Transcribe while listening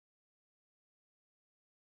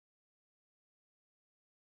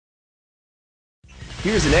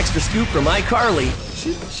Here's an extra scoop from iCarly.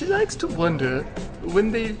 She likes to wonder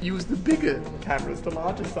when they use the bigger cameras, the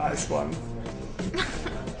larger size ones.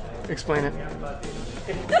 Explain it.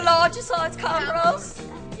 The larger size cameras?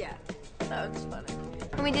 Yeah, that was funny.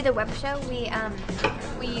 When we did the web show, we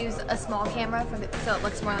use a small camera so it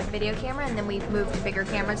looks more like a video camera, and then we moved to bigger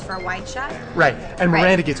cameras for a wide shot. Right, and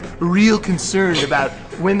Miranda gets real concerned about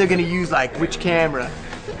when they're gonna use like which camera.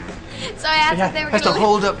 So I asked if they were has gonna to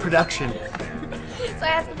hold up production. So I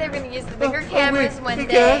asked if they were gonna use the bigger cameras one hey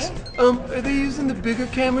day. Guys, are they using the bigger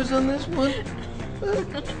cameras on this one?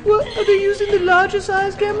 What? Are they using the larger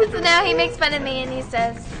size cameras? So now he makes fun of me and he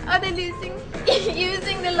says, "Are they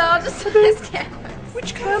using the larger size cameras?"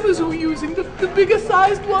 Which cameras are we using? The bigger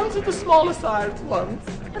sized ones or the smaller sized ones?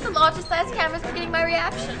 But the larger size cameras were getting my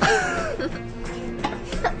reaction.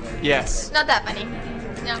 Yes. Not that funny.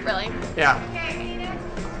 Not really. Yeah.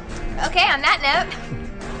 Okay, on that note.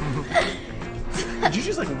 Did you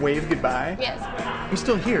just like wave goodbye? Yes. I'm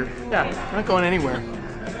still here. Yeah, I'm not going anywhere.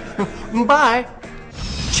 Bye.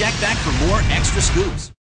 Check back for more extra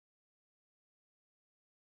scoops.